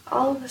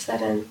all of a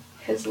sudden,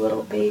 his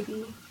little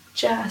baby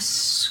just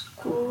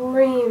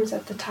screams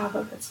at the top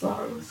of its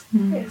lungs.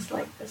 It's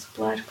like this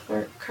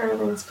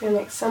blood-curdling scream,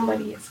 like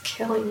somebody is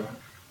killing it.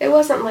 It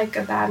wasn't like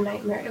a bad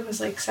nightmare. It was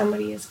like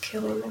somebody is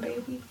killing the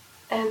baby.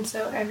 And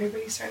so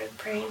everybody started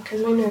praying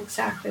because we knew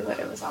exactly what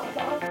it was all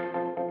about.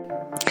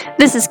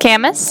 This is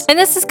Camus. And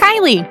this is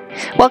Kylie.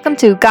 Welcome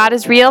to God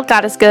is Real,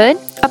 God is Good,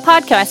 a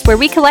podcast where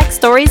we collect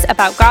stories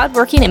about God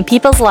working in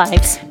people's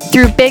lives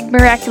through big,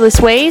 miraculous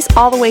ways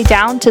all the way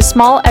down to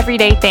small,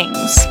 everyday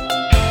things.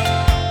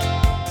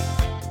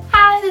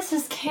 Hi, this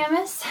is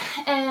Camus,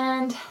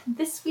 and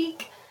this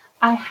week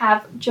I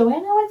have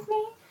Joanna with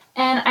me.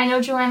 And I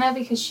know Joanna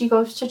because she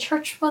goes to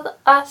church with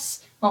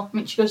us. Well,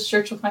 she goes to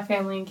church with my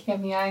family in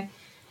KMEI.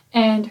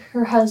 And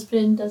her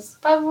husband does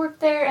Bible work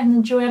there, and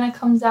then Joanna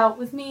comes out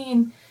with me,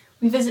 and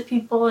we visit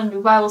people and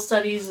do Bible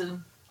studies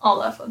and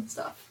all that fun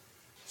stuff.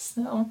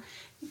 So,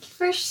 thank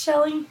you for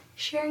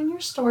sharing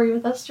your story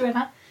with us,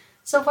 Joanna.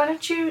 So why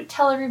don't you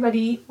tell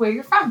everybody where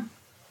you're from?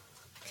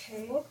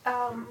 Okay,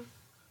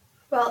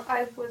 well,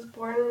 I was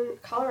born in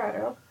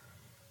Colorado,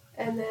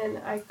 and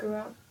then I grew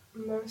up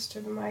most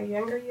of my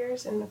younger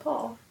years in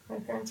Nepal. My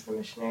parents were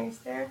missionaries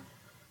there,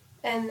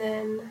 and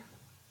then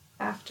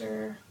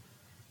after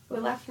we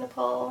left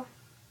Nepal,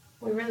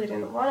 we really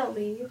didn't want to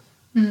leave.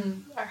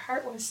 Our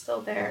heart was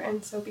still there,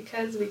 and so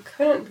because we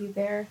couldn't be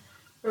there,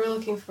 we were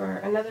looking for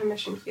another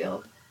mission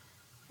field,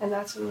 and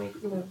that's when we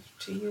moved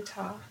to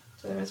Utah,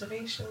 to the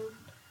reservation,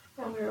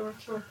 and we were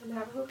working with the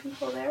Navajo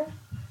people there.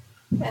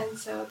 And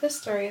so this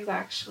story is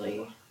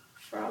actually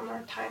from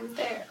our time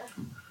there.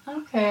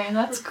 Okay,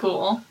 that's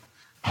cool.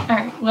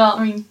 Alright, well,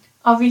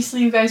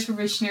 obviously you guys were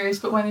missionaries,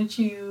 but why don't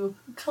you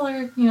tell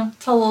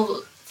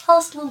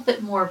us a little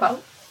bit more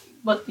about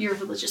what your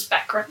religious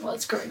background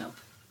was growing up.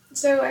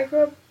 So I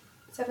grew up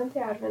Seventh-day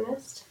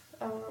Adventist.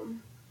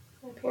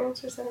 My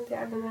parents were Seventh-day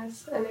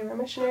Adventists, and they were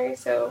missionaries.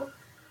 So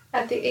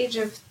at the age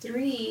of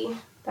 3,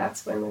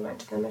 that's when we went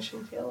to the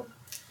mission field.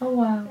 Oh,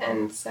 wow.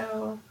 And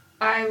so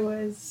I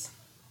was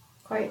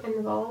quite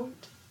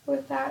involved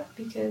with that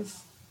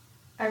because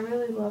I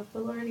really loved the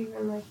Lord,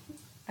 even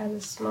as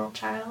a small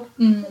child.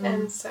 Mm-hmm.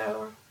 And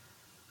so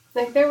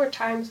there were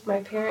times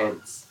my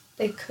parents,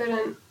 they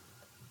couldn't.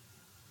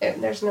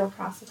 There's no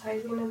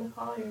proselytizing in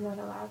Nepal, you're not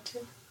allowed to.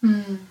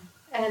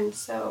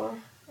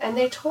 And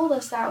they told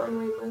us that when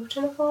we moved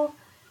to Nepal,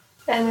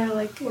 and they're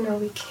like,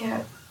 we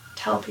can't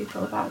tell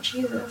people about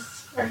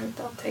Jesus, or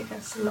they'll take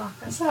us and lock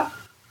us up.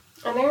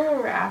 And I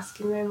remember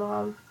asking my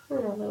mom, a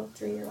little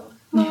 3-year-old,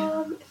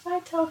 Mom, if I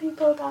tell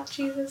people about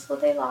Jesus, will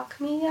they lock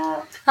me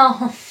up?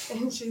 Oh.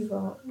 And she's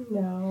like,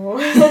 no.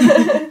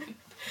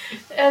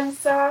 And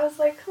so I was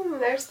like,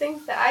 there's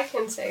things that I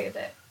can say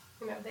that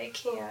they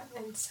can't.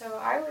 And so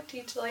I would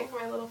teach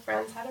my little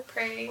friends how to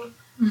pray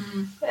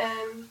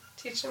and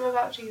teach them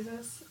about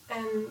Jesus.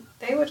 And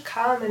they would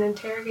come and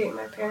interrogate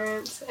my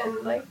parents,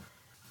 and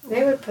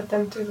they would put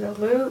them through the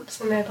loops,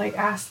 and they'd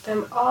ask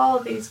them all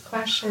these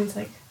questions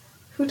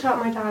who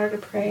taught my daughter to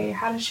pray?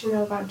 How does she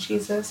know about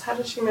Jesus? How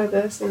does she know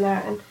this and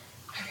that? And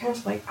my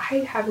parents were like, I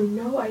have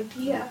no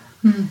idea.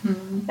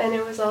 Mm-hmm. And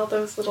it was all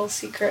those little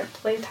secret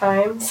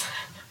playtimes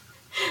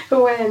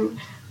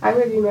when I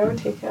would,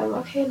 take them,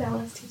 okay, now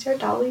let's teach our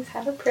dollies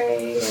how to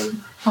pray.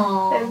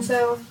 And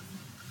so,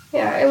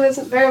 yeah, it was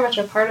very much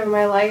a part of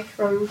my life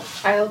from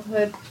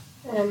childhood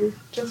and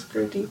just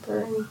grew deeper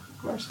and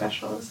more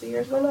special as the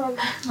years went on.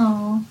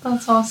 Oh,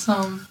 that's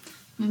awesome.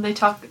 And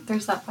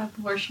there's that Bible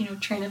verse,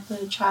 train up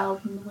the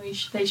child in the way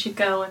they should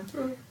go,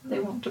 and they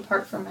won't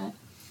depart from it.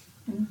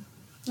 And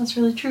that's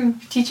really true.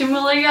 Teach them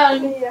while they're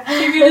young. Yeah.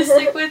 You're going to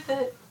stick with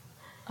it.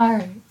 All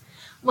right.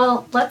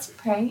 Well, let's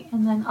pray,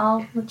 and then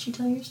I'll let you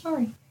tell your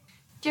story.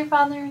 Dear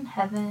Father in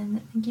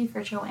heaven, thank you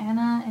for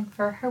Joanna and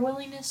for her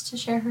willingness to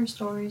share her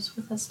stories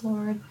with us,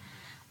 Lord.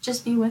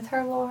 Just be with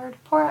her, Lord.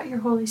 Pour out your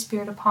Holy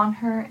Spirit upon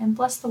her and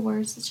bless the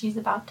words that she's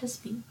about to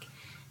speak,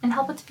 and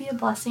help it to be a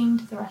blessing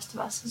to the rest of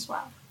us as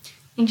well.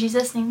 In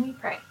Jesus' name we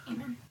pray.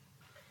 Amen.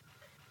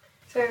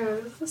 So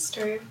this is the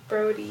story of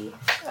Brody.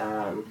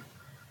 On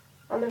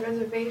the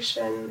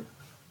reservation,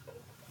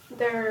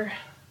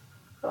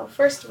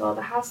 first of all,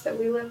 the house that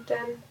we lived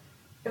in,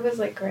 it was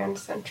like Grand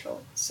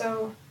Central.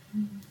 So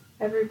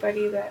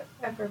everybody that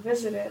ever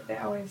visited, they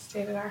always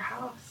stayed at our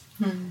house.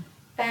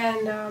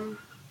 And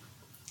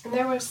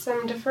there was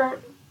some different,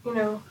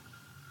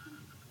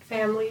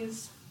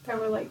 families that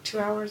were 2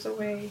 hours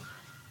away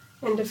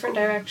in different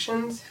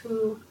directions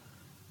who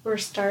were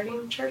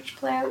starting church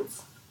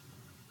plants,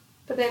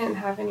 but they didn't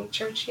have any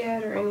church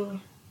yet or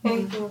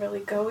anything really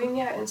going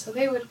yet. And so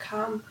they would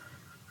come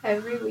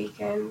every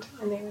weekend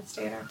and they would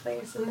stay at our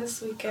place. And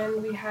this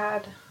weekend we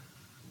had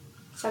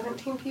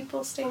 17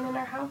 people staying in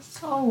our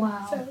house. Oh,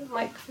 wow. So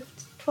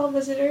 12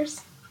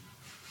 visitors.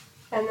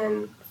 And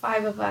then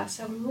 5 of us.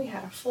 So we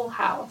had a full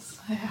house.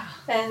 Yeah.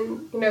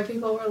 And,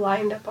 people were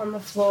lined up on the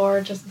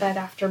floor, just bed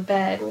after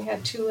bed. We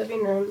had 2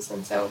 living rooms.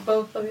 And so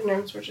both living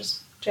rooms were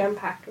just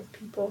jam-packed with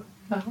people.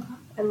 Oh.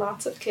 And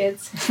lots of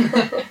kids.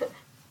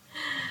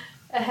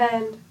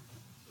 And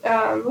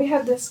we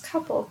had this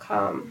couple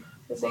come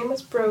his name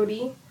was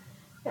Brody,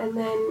 and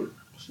then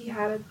he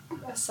had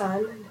a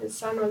son, and his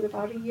son was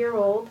about a year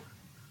old,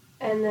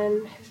 and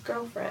then his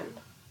girlfriend.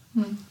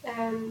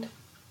 And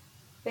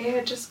they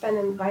had just been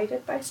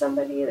invited by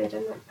somebody. They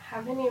didn't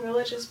have any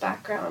religious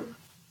background,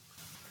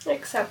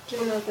 except,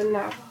 the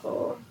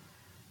Navajo,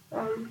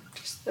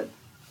 just the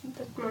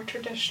more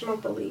traditional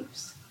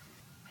beliefs.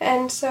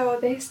 And so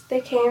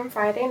they came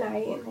Friday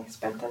night, and they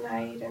spent the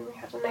night, and we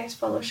had a nice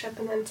fellowship,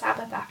 and then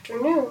Sabbath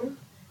afternoon,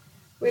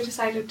 we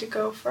decided to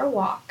go for a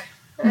walk.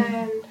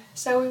 And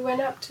so we went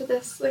up to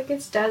this,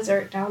 it's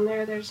desert down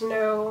there. There's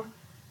no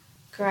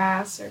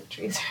grass or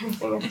trees or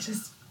anything. It's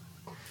just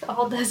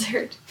all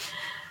desert.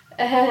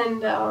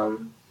 And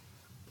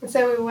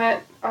so we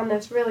went on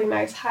this really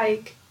nice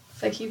hike.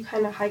 It's you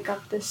kind of hike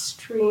up this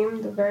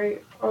stream, the very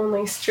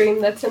only stream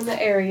that's in the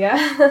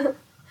area.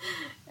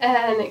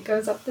 And it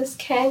goes up this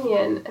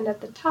canyon, and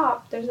at the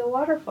top there's a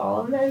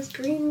waterfall, and there's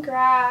green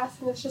grass,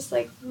 and it's just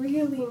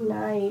really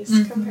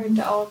nice compared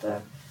to all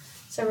the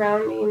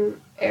surrounding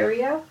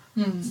area.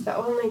 It's the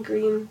only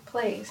green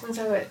place, and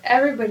so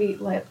everybody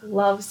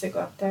loves to go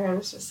up there, and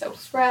it's just so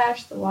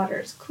fresh. The water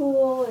is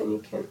cool, and you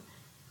can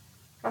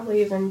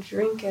probably even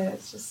drink it.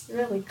 It's just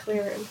really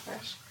clear and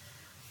fresh.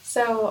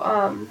 So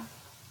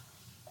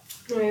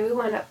anyway, we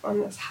went up on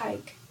this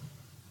hike,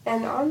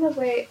 and on the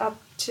way up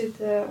to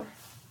the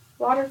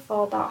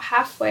waterfall, about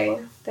halfway,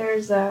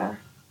 there's an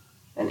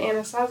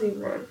Anasazi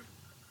ruin.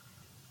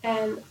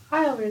 And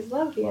I always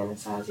loved the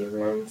Anasazi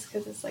ruins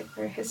because it's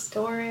very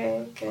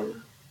historic,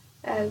 and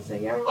as a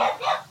young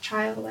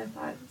child I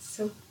thought it's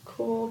so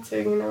cool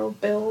to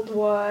build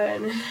one,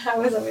 and I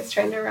was always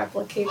trying to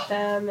replicate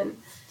them. And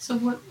so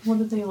what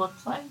do they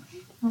look like?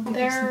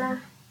 They're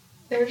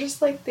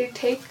just they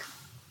take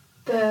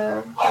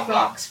the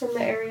rocks from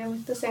the area,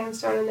 the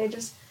sandstone, and they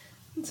just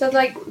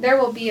there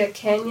will be a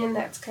canyon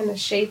that's kind of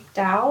shaped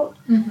out,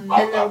 and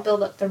they'll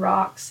build up the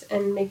rocks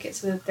and make it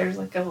so that there's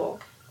a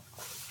little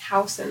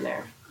house in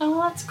there.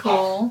 Oh, that's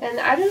cool. And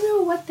I don't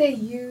know what they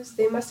used.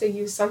 They must have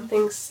used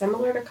something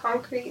similar to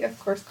concrete. Of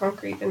course,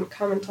 concrete didn't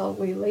come until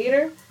way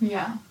later.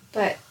 Yeah.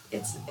 But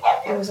it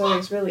was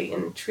always really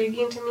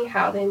intriguing to me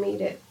how they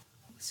made it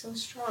so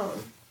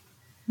strong.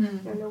 I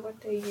don't know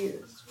what they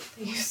used.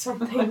 They used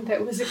something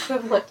that was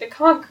equivalent to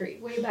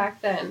concrete way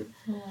back then.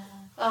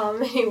 Yeah.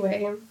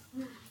 Anyway,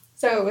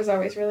 so it was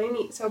always really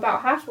neat. So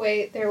about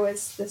halfway, there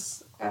was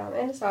this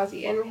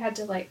Anasazi, and we had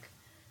to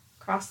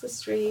cross the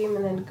stream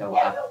and then go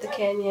up the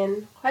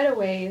canyon quite a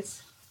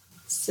ways.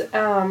 So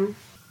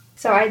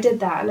I did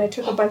that, and I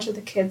took a bunch of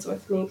the kids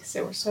with me because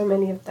there were so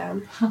many of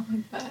them. Oh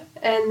my God.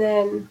 And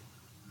then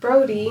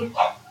Brody,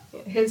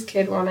 his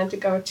kid, wanted to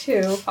go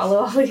too, follow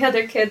all the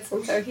other kids,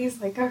 and so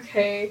he's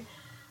okay.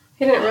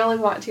 He didn't really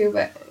want to,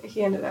 but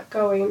he ended up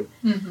going.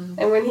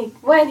 And when he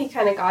went, he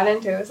kind of got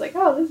into it. It was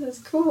oh, this is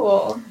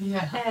cool.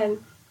 Yeah.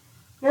 And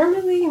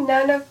normally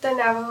none of the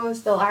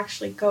Navajos, they'll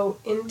actually go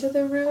into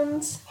the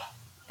ruins,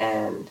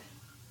 and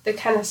they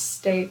kind of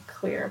stay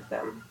clear of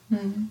them.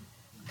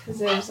 Because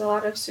there's a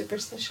lot of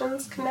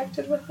superstitions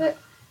connected with it.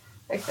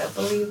 They'll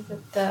believe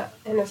that the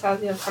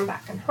Anasazi will come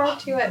back and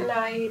haunt you at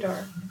night,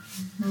 or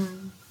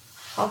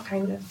all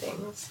kinds of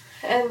things.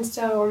 And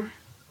so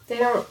they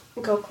don't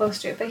go close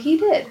to it, but he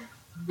did.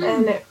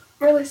 And it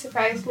really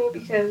surprised me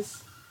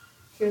because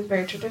he was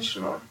very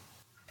traditional.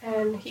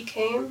 And he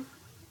came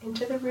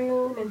into the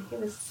ruin, and he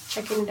was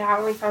checking it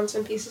out. We found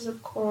some pieces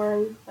of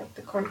corn,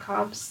 the corn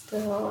cobs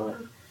still,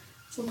 and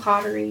some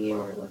pottery, and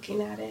we were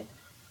looking at it.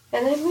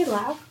 And then we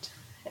left,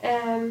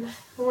 and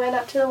we went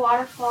up to the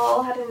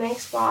waterfall, had a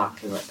nice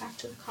walk, and went back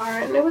to the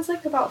car. And it was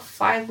about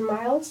 5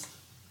 miles.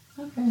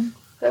 Okay.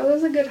 So it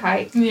was a good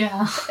hike.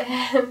 Yeah.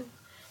 And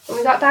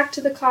we got back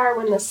to the car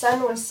when the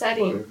sun was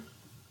setting.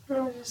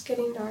 It was just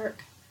getting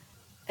dark.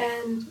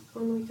 And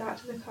when we got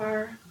to the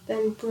car,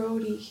 then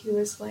Brody, he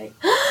was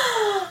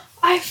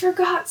I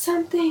forgot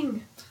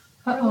something.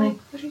 Uh-oh. We're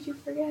what did you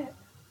forget?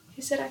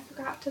 He said, I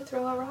forgot to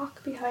throw a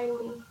rock behind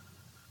me.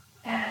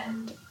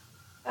 And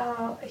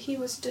he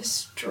was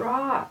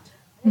distraught.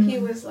 He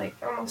was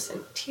almost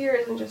in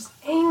tears and just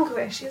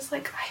anguish. He's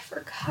I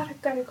forgot,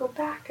 I've got to go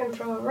back and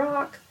throw a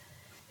rock.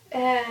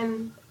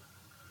 And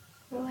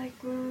we're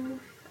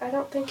I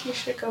don't think you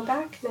should go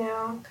back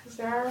now because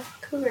there are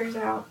cougars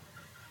out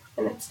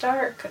and it's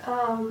dark.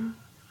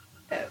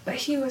 But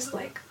he was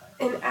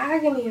in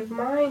agony of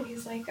mind.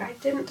 He's I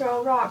didn't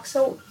throw a rock.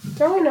 So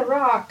throwing a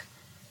rock,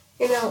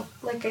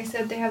 like I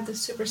said, they have the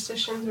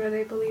superstitions where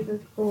they believe that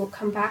people will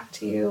come back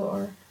to you,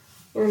 or,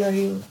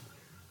 you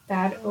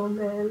bad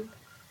omen.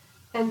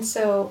 And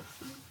so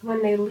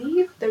when they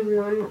leave the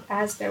ruin,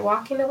 as they're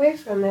walking away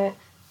from it,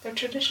 their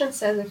tradition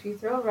says if you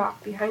throw a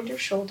rock behind your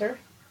shoulder,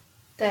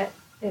 that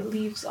it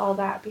leaves all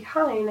that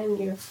behind and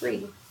you're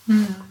free.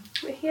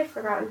 But he had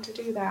forgotten to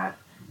do that.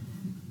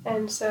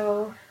 And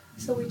so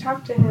we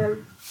talked to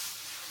him.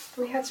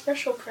 We had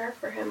special prayer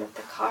for him at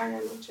the car,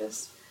 and we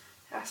just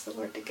asked the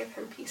Lord to give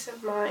him peace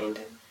of mind.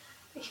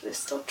 And he was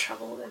still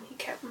troubled, and he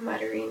kept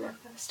muttering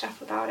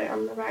stuff about it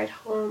on the ride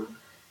home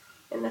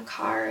in the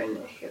car, and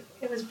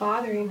it was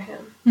bothering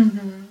him.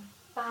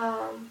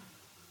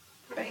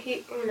 But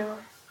he,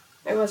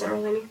 there wasn't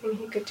really anything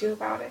he could do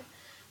about it.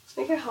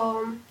 So we get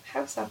home,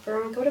 have supper,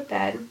 and we go to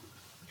bed.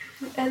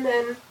 And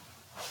then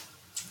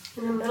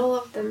in the middle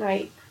of the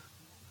night,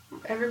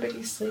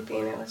 everybody's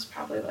sleeping. It was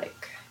probably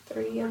like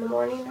 3 in the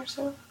morning or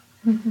so.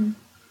 Mm-hmm.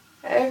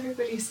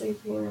 Everybody's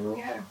sleeping, and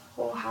we had a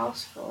whole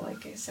house full,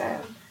 like I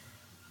said.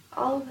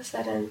 All of a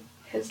sudden,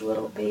 his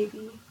little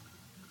baby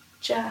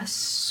just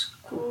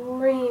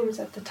screams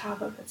at the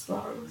top of its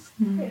lungs.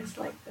 It's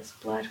like this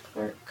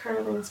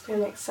blood-curdling scream,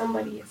 like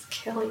somebody is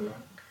killing it.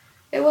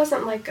 It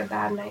wasn't like a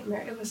bad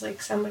nightmare. It was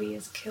like somebody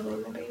is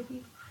killing the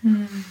baby.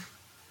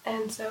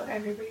 And so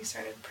everybody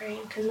started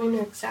praying because we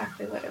knew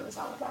exactly what it was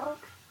all about.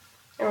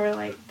 And we're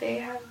like, they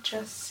have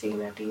just seen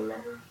a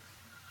demon.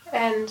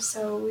 And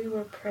so we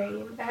were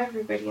praying,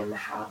 everybody in the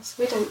house.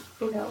 We didn't,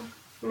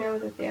 know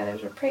that the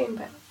others were praying,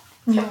 but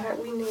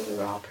we knew we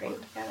were all praying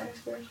together.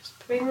 So we were just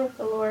praying with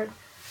the Lord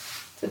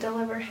to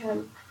deliver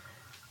him.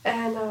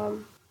 And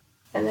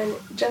then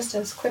just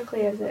as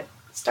quickly as it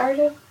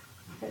started,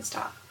 it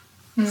stopped.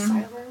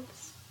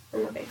 Silence.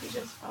 And the baby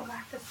just fell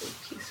back asleep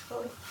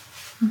peacefully.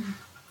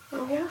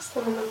 And we asked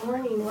him in the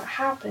morning what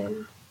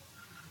happened.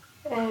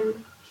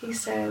 And he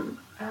said,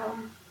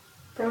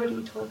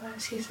 Brody told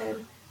us, he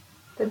said,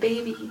 the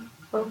baby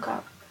woke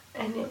up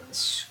and it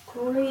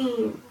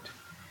screamed,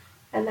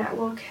 and that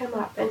woke him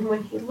up. And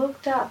when he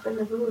looked up in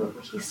the room,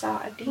 he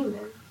saw a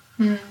demon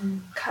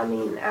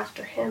coming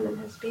after him and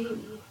his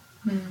baby.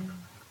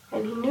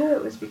 And he knew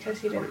it was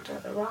because he didn't throw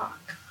the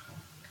rock.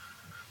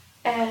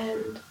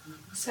 And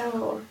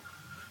so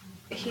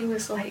he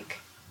was like,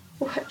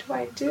 what do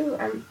I do?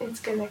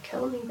 It's going to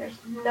kill me. There's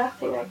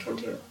nothing I can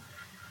do.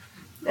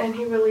 And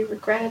he really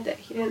regretted that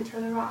he didn't throw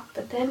the rock.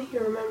 But then he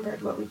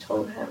remembered what we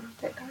told him,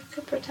 that God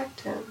could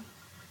protect him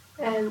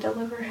and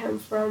deliver him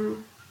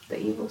from the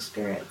evil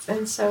spirits.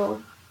 And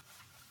so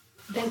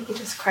then he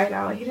just cried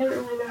out. He didn't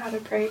really know how to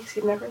pray because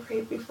he'd never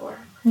prayed before.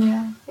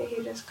 Yeah. And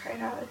he just cried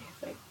out and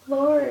he's like,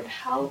 Lord,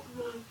 help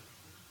me.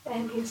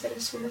 And he said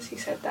as soon as he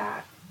said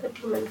that, the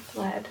demon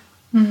fled.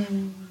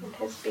 And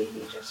his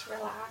baby just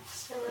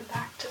relaxed and went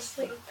back to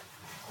sleep.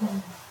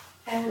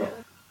 And it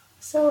was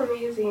so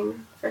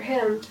amazing for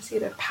him to see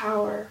the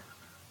power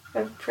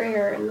of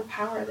prayer and the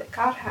power that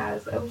God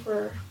has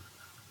over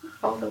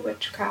all the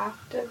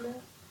witchcraft and the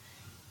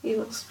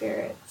evil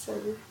spirits,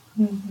 and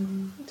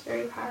it's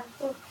very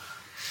powerful.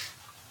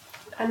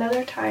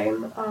 Another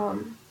time,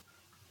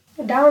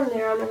 down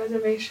there on the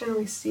reservation,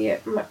 we see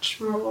it much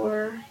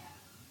more,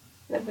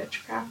 the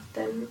witchcraft,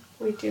 than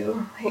we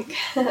do like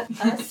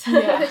us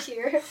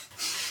here,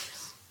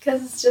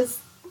 because it's just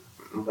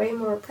way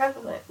more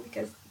prevalent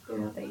because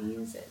they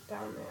use it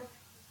down there.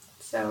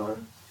 So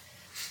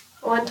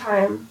one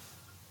time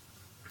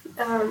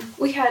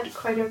we had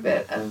quite a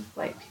bit of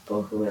like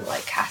people who would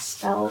like cast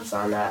spells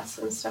on us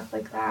and stuff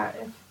like that.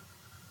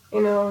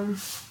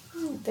 If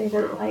they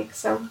didn't like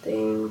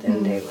something,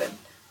 then they would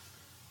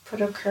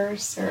put a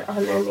curse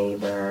on their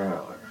neighbor,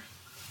 or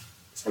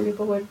some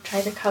people would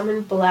try to come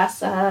and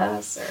bless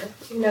us, or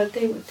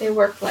they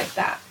worked like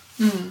that.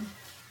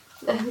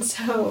 And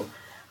so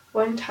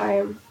one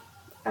time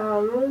it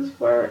was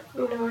when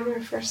we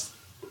were first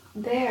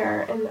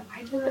there, and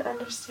I didn't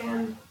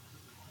understand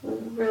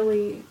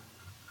really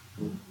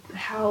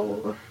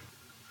how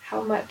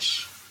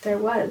much there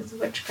was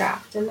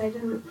witchcraft,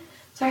 and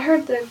so I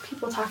heard the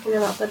people talking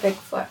about the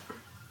Bigfoot.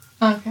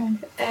 Okay.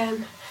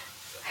 And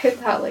I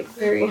thought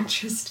very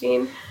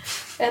interesting,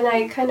 and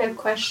I kind of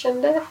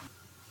questioned it.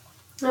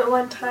 At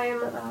one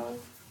time,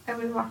 I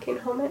was walking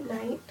home at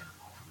night,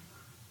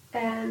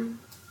 and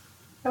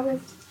I was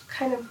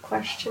kind of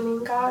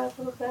questioning God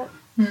a little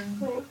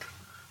bit,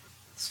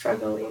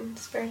 struggling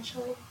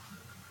spiritually,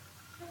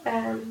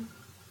 and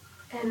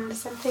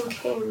something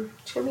came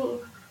to me,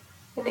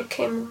 and it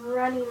came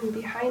running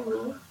behind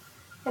me,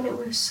 and it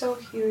was so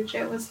huge.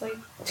 It was like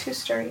 2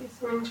 stories,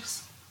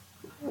 just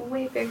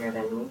way bigger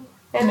than me,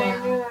 and I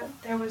knew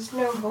that there was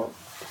no hope.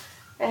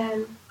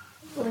 And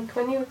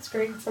when you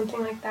experience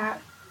something like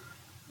that,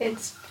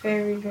 it's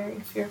very, very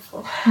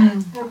fearful,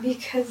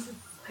 because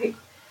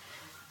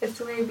it's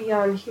way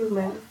beyond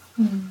human.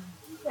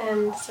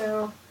 And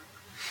so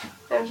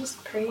I was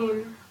just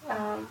praying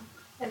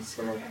as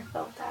soon as I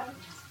felt that,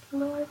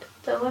 Lord,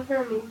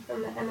 deliver me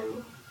from the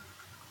enemy.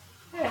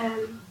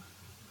 And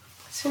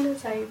as soon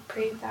as I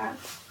prayed that,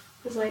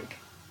 it was like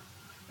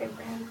it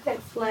ran,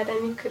 it fled,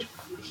 and you could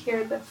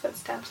hear the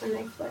footsteps, and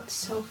they fled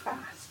so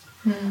fast.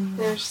 And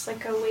there was just a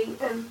weight,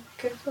 and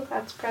I could feel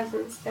God's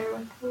presence there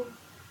with me.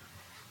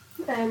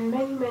 And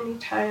many, many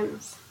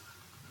times,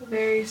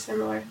 very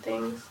similar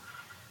things.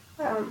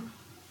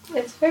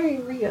 It's very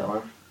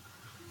real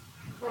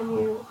when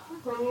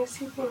you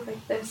see things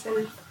like this,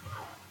 and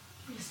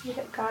you see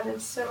that God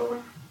is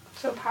so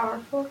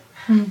powerful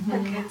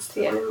against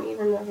the enemy,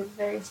 even though he's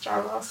very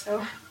strong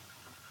also.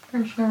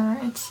 For sure.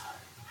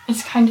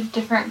 It's kind of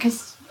different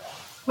because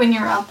when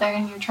you're out there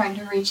and you're trying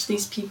to reach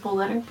these people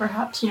that are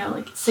perhaps,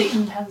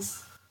 Satan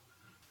has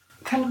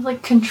kind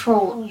of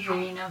control over,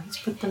 he's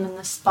put them in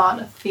the spot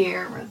of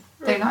fear where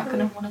they're not going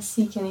to want to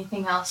seek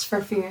anything else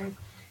for fear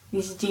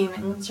these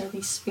demons or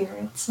these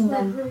spirits. And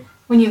then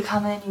when you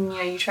come in and,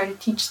 you try to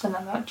teach them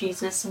about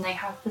Jesus and they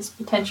have this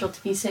potential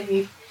to be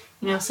saved,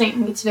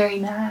 Satan gets very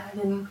mad,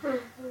 and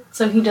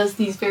so he does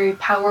these very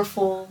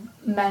powerful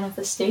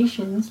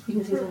manifestations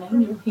because he's an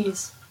angel.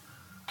 He's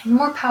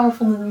more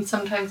powerful than we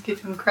sometimes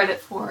give him credit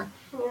for,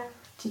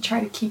 to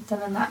try to keep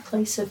them in that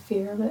place of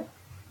fear. But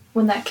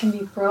when that can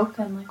be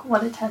broken,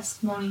 what a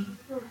testimony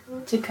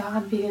to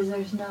God, because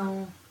there's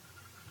no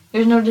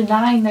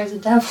denying there's a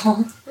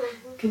devil,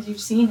 because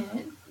you've seen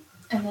it.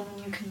 And then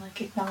when you can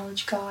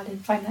acknowledge God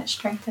and find that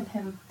strength in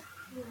him,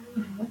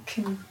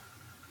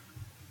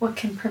 what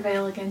can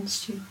prevail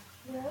against you?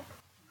 Yeah.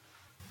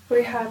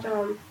 We had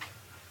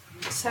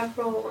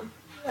several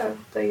of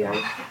the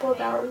young people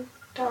down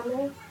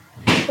there.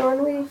 So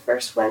when we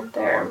first went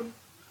there,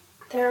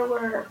 they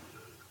were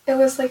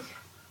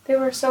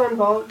so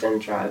involved in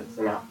drugs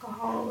and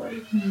alcohol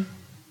and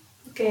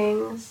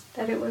gangs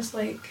that it was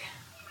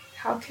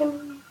how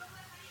can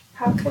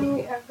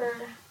we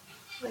ever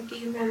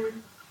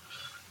even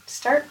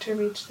start to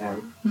reach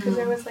them? Because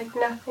there was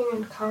nothing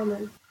in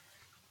common.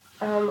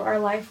 Our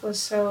life was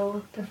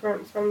so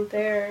different from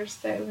theirs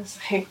that it was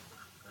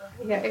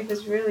it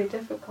was really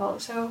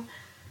difficult. So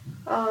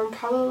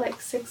probably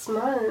 6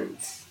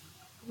 months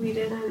we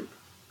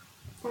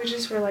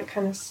just were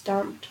kind of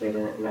stumped. We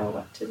didn't know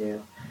what to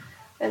do.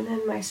 And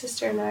then my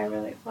sister and I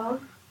were well,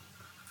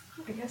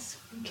 I guess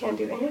we can't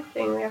do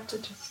anything. We have to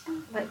just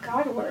let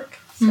God work.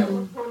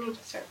 So we need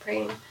to start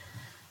praying.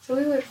 So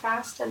we would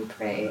fast and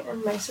pray,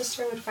 and my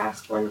sister would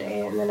fast one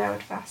day, and then I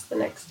would fast the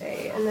next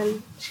day, and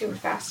then she would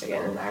fast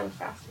again, and I would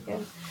fast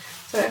again.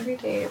 So every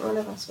day, one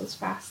of us was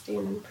fasting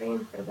and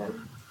praying for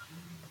them.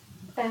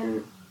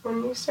 And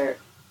when you start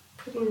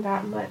putting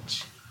that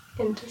much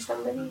into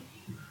somebody,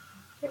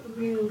 it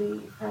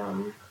really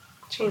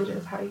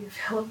changes how you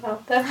feel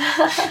about them.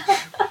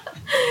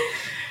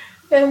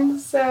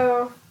 And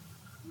so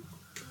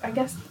I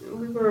guess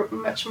we were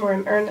much more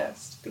in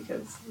earnest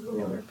because,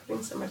 we were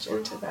putting so much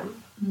into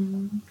them.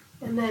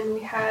 And then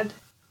we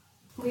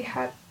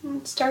had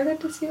started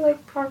to see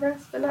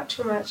progress, but not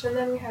too much. And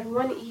then we had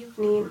one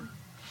evening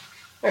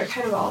where it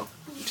kind of all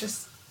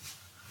just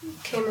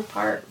came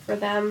apart for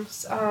them.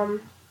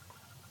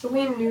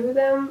 We knew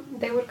them.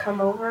 They would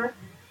come over,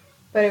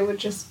 but it would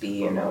just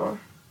be,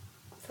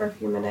 for a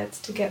few minutes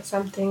to get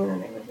something, and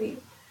then they would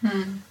leave.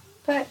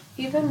 But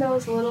even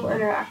those little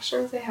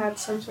interactions, they had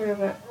some sort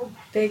of a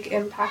big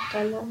impact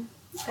on them.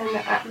 And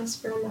the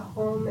atmosphere in the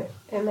home,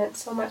 it meant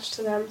so much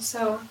to them.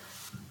 So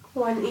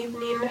one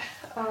evening,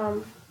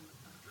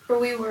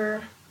 we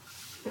were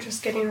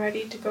just getting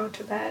ready to go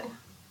to bed,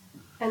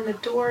 and the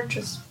door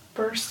just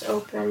burst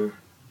open,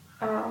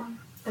 and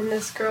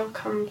this girl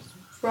comes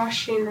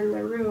rushing in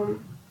the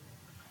room,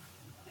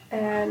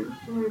 and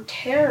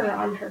terror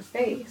on her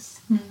face,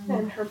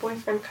 and her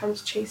boyfriend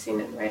comes chasing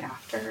in right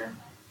after her.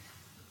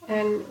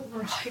 And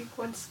we're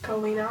what's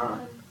going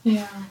on?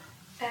 Yeah.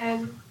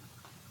 And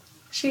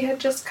she had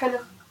just kind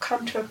of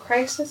come to a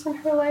crisis in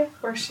her life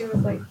where she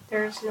was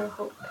there's no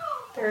hope.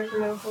 There's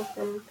no hope,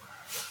 and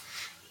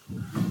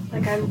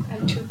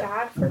I'm too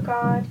bad for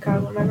God.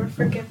 God will never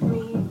forgive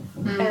me,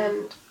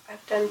 and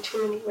I've done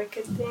too many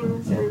wicked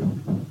things,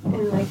 and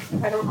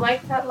I don't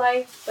like that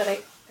life, but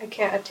I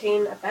can't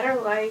attain a better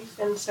life,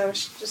 and so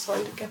she just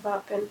wanted to give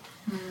up,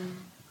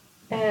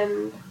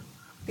 and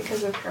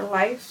because of her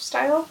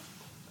lifestyle,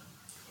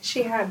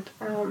 she had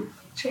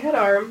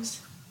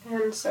arms,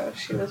 and so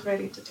she was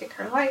ready to take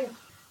her life.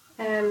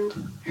 And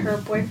her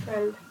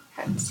boyfriend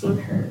had seen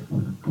her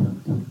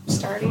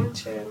starting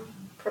to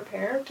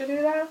prepare to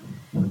do that,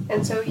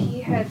 and so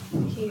he had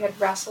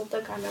wrestled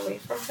the gun away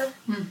from her,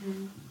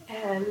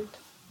 and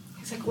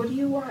he's what do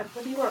you want?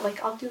 What do you want?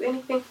 I'll do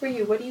anything for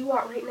you. What do you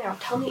want right now?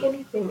 Tell me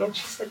anything. And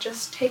she said,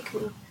 just take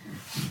me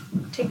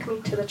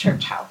to the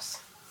church house.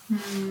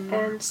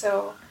 And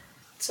so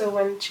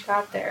when she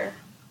got there,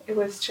 it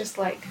was just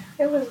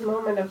it was a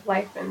moment of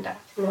life and death.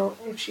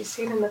 If she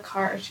stayed in the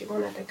car, she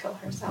wanted to kill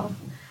herself.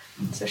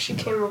 So she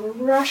came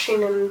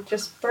rushing and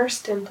just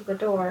burst into the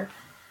door.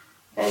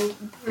 And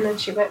then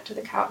she went to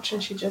the couch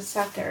and she just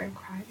sat there and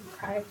cried and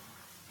cried.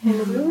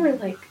 And we were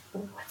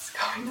what's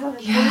going on?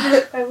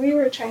 Yeah. And we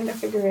were trying to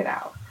figure it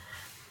out.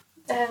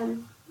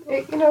 And,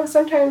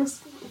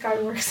 sometimes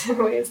God works in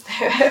ways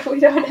that we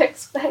don't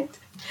expect.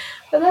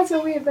 But that's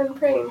what we had been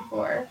praying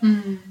for.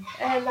 And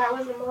that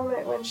was a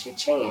moment when she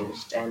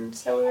changed. And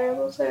so we were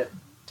able to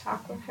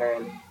talk with her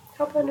and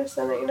help her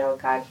understand that,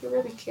 God, He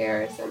really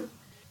cares. And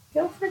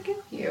He'll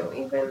forgive you,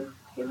 even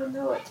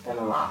though it's been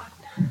a lot.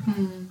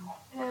 And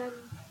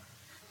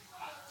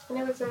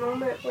it was a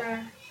moment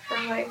where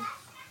her life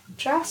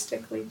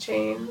drastically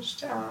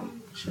changed.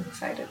 She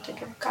decided to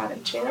give God a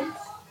chance.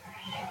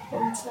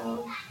 And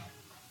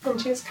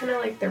she was kind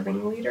of the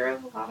ringleader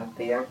of a lot of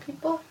the young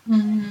people.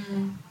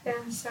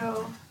 And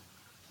so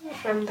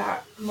from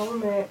that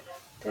moment,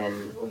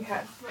 then we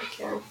had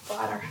young people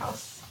at our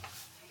house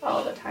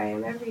all the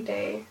time, every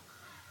day,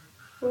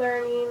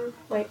 learning,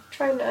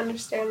 trying to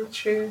understand the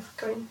truth,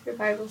 going through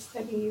Bible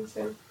studies,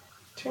 and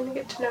trying to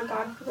get to know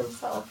God for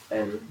themselves.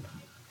 And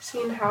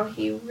seeing how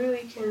he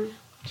really can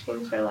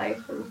change their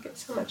life and make it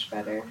so much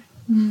better.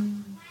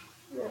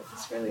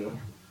 It's really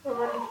a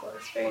wonderful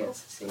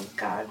experience to see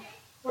God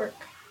work.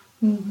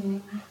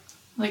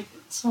 Like,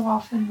 so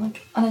often,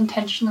 like,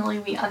 unintentionally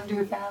we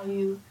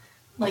undervalue,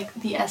 like,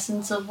 the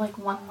essence of, like,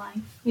 one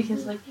life.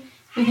 Because, like,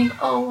 we think,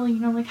 oh, well, you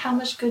know, like, how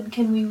much good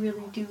can we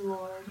really do,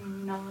 Lord? You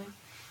know, like,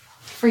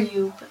 for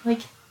you. But,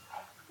 like,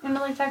 you know,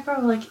 like, that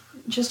girl, like,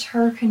 just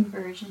her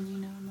conversion, you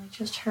know, and, like,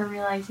 just her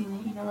realizing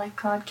that, you know, like,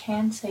 God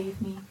can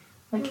save me.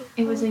 Like,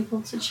 it was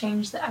able to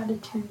change the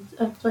attitudes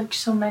of, like,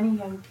 so many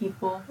young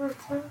people.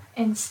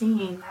 And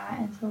seeing that,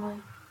 and so,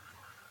 like,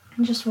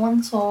 just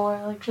one soul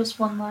or, like, just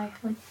one life,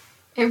 like,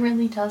 it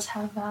really does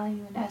have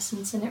value and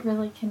essence, and it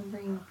really can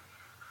bring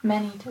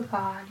many to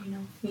God, you know,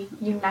 if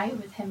we unite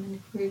with Him, and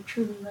if we're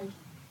truly, like,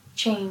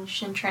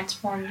 changed and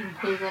transformed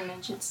into His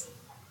image. It's,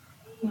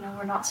 you know,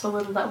 we're not so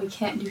little that we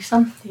can't do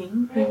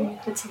something. Even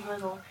if it's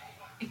little,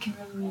 it can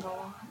really mean a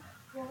lot.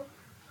 Yeah.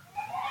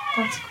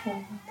 That's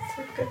cool. It's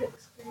a good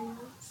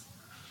experience.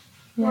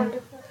 Yeah.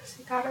 Wonderful to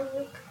see God at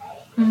work.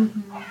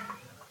 And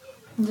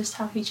just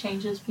how He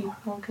changes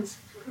people, because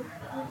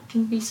it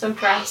can be so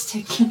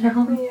drastic, you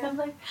know? Yeah. I'm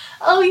like,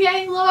 oh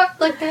yay, Lord,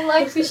 like, their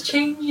life is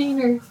changing,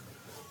 or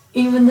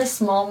even the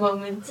small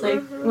moments,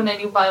 like, when I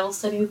do Bible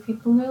study with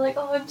people, and they're like,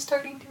 oh, I'm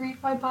starting to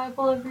read my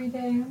Bible every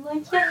day. I'm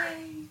like,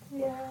 yay!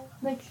 Yeah.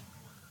 Like,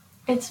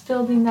 it's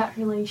building that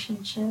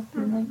relationship,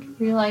 and, like,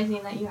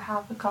 realizing that you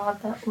have a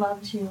God that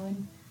loves you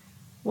and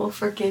will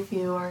forgive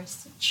you, or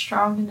is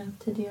strong enough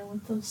to deal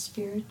with those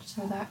spirits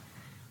or that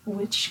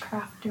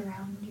witchcraft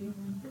around you,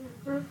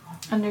 and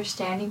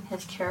understanding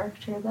His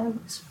character.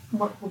 That's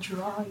what will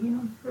draw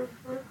you.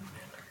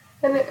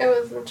 And it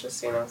was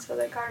interesting also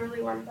that God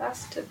really wanted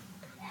us to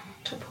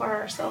pour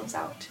ourselves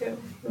out too.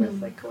 He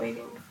was like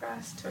waiting for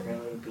us to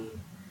really be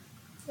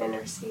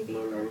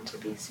interceding and to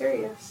be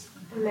serious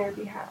in their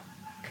behalf,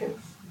 because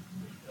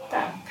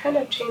that kind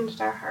of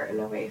changed our heart in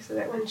a way, so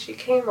that when she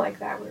came like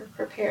that, we were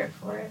prepared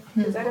for it.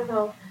 Because I don't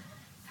know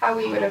how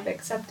we would have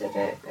accepted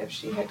it if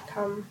she had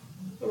come,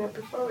 you know,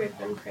 before we'd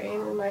been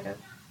praying. We might have,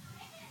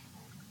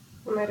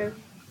 I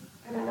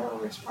don't know,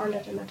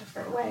 responded in a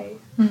different way.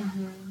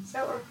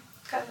 So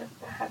God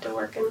had to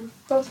work in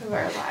both of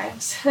our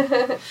lives.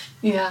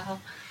 Yeah.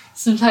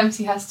 Sometimes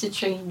He has to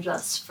change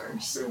us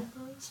first,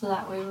 so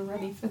that way we're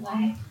ready for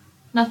them.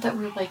 Not that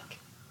we're, like,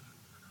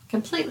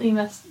 completely in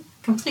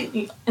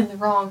the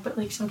wrong, but,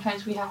 like,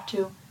 sometimes we have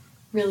to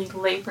really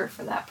labor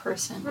for that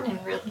person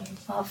and really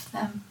love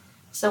them.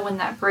 So when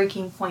that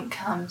breaking point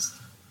comes,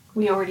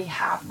 we already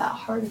have that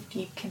heart of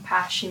deep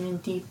compassion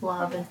and deep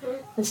love, and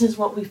this is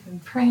what we've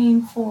been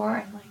praying for,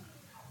 and, like,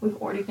 we've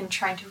already been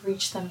trying to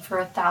reach them for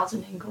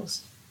 1,000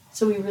 angles.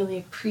 So we really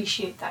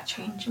appreciate that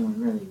change, and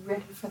we're really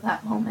ready for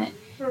that moment,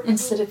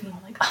 instead of being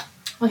like, oh,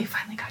 well, you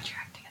finally got your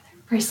act together.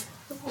 Praise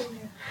the Lord.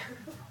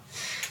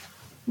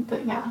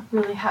 But yeah,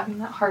 really having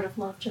that heart of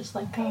love just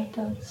like God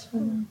does for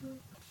them.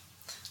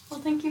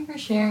 Well, thank you for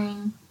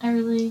sharing. I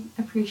really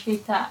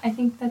appreciate that.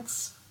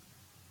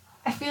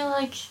 I feel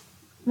like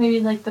maybe,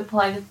 like, the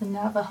plight of the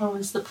Navajo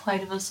is the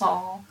plight of us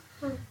all.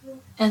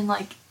 And,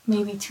 like,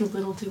 maybe too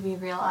little do we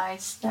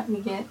realize that we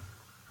get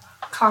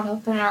caught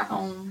up in our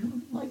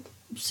own, like,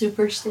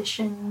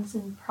 superstitions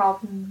and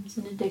problems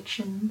and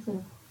addictions,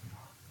 and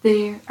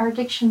our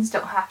addictions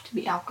don't have to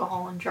be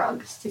alcohol and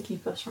drugs to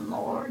keep us from the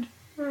Lord.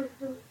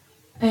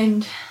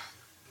 And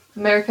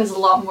America's a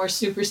lot more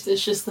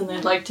superstitious than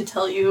they'd like to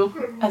tell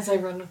you. As I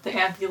run with the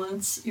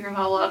ambulance, you're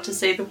not allowed to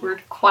say the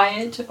word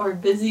quiet or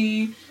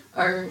busy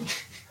or...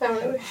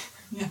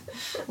 Yeah.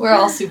 We're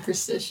all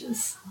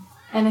superstitious.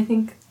 And I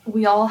think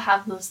we all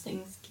have those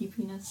things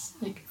keeping us,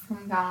 like,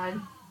 from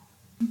God.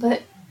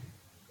 But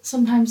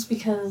sometimes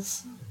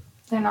because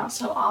they're not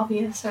so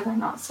obvious or they're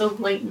not so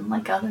blatant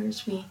like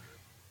others,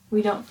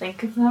 we don't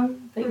think of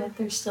them, but yet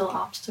there's still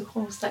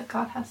obstacles that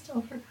God has to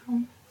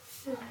overcome.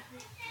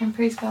 And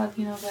praise God,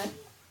 you know, that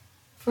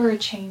for a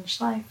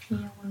changed life, you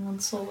know, when one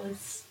soul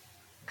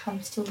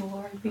comes to the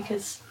Lord,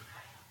 because,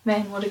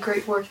 man, what a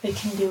great work they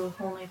can do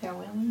if only they're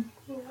willing.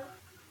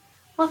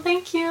 Well,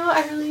 thank you.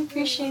 I really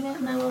appreciate it,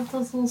 and I love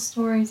those little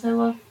stories. I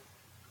love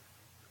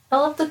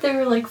that they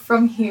were, like,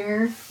 from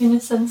here, in a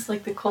sense.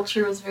 Like, the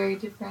culture was very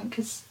different,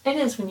 because it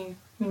is when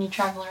you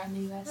travel around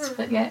the U.S.,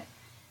 but yet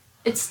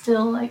it's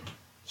still, like,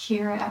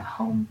 here at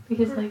home,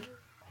 because, like,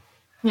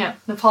 yeah,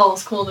 Nepal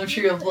is cool, no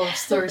tree of love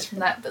stories from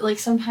that, but, like,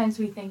 sometimes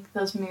we think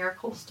those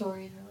miracle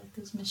stories or, like,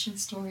 those mission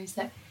stories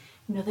that,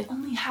 you know, they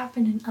only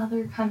happen in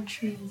other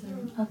countries or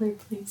in other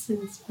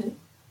places, but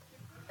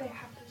they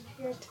happen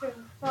here too,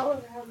 all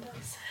around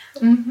us.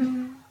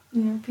 You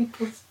know,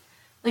 people's,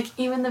 like,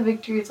 even the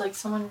victories, like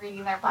someone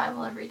reading their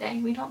Bible every day,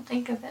 we don't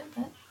think of it,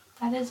 but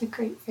that is a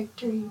great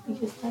victory,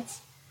 because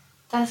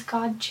that's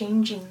God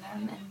changing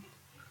them, and,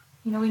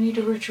 you know, we need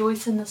to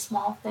rejoice in the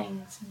small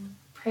things and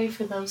pray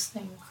for those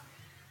things,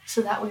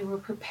 so that way we're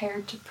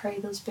prepared to pray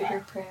those bigger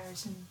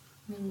prayers and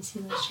really see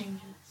those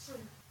changes.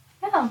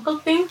 Yeah, well,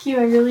 thank you.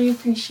 I really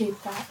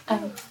appreciate that. I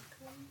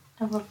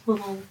love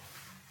little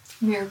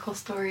miracle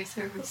stories.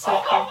 They're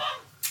so cool.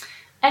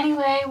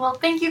 Anyway, well,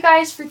 thank you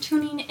guys for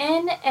tuning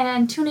in,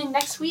 and tune in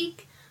next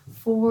week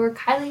for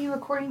Kylie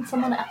recording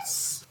someone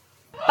else.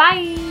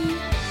 Bye!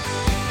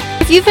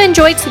 If you've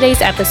enjoyed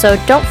today's episode,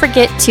 don't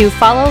forget to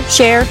follow,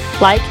 share,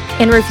 like,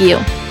 and review.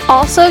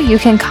 Also, you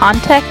can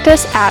contact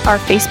us at our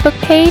Facebook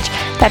page,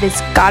 that is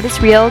God is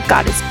Real,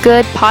 God is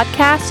Good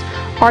podcast,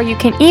 or you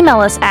can email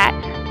us at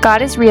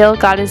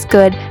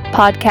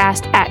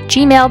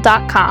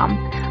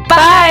godisrealgodisgoodpodcast@gmail.com.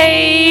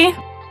 Bye!